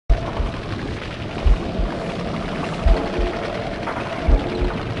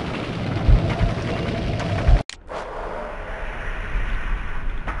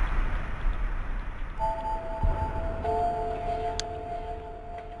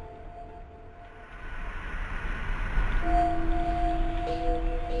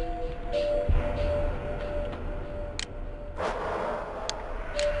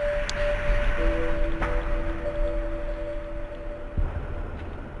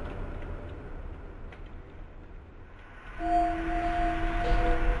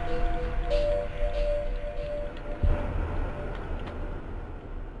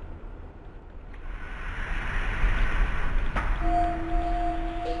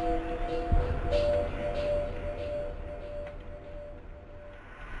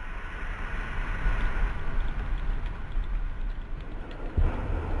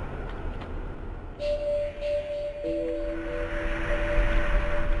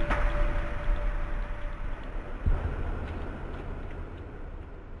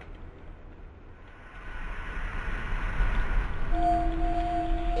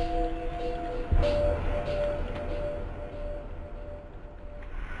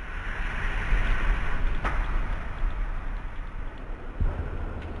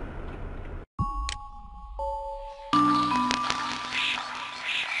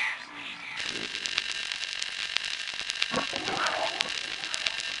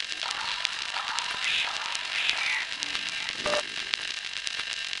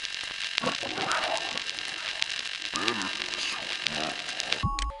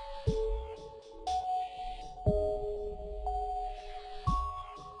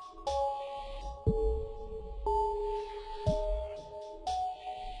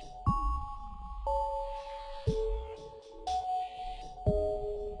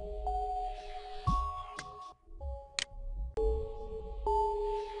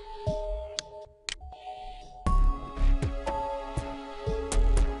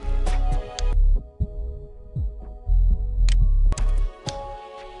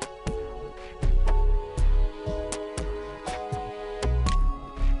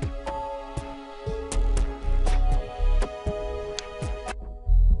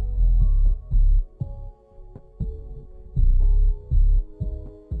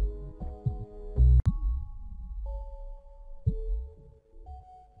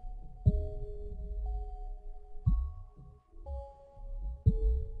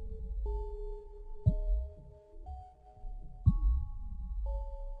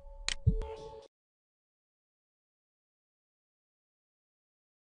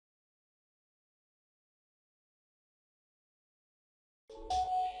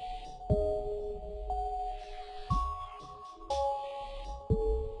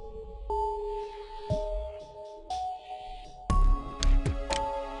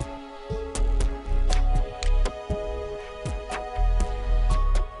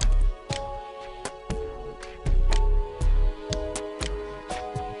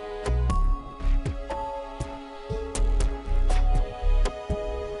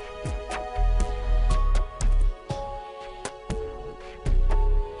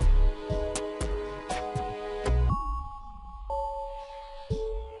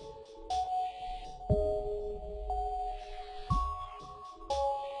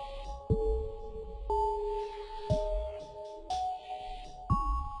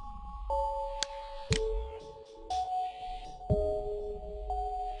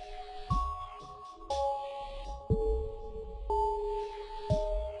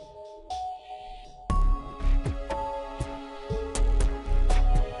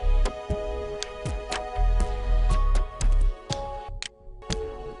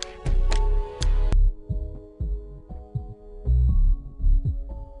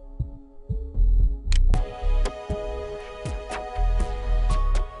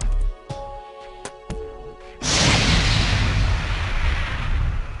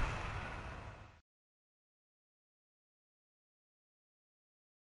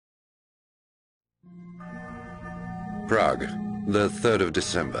Prague, the 3rd of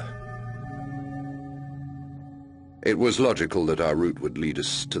December. It was logical that our route would lead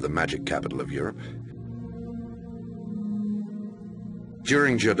us to the magic capital of Europe.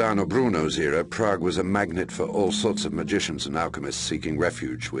 During Giordano Bruno's era, Prague was a magnet for all sorts of magicians and alchemists seeking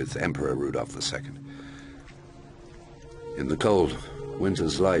refuge with Emperor Rudolf II. In the cold,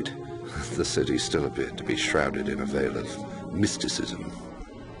 winter's light, the city still appeared to be shrouded in a veil of mysticism.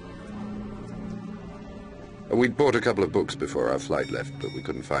 We'd bought a couple of books before our flight left, but we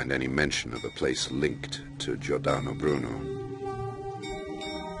couldn't find any mention of a place linked to Giordano Bruno.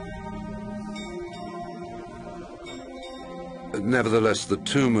 Nevertheless, the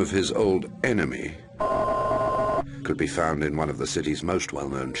tomb of his old enemy could be found in one of the city's most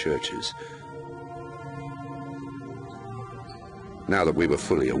well-known churches. Now that we were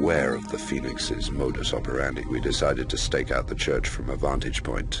fully aware of the Phoenix's modus operandi, we decided to stake out the church from a vantage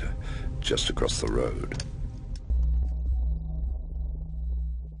point just across the road.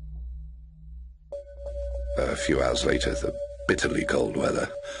 A few hours later, the bitterly cold weather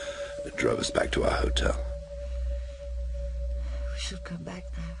drove us back to our hotel. We should go back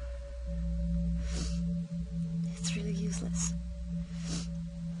now. It's really useless.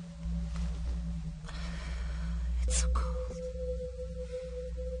 It's so cold.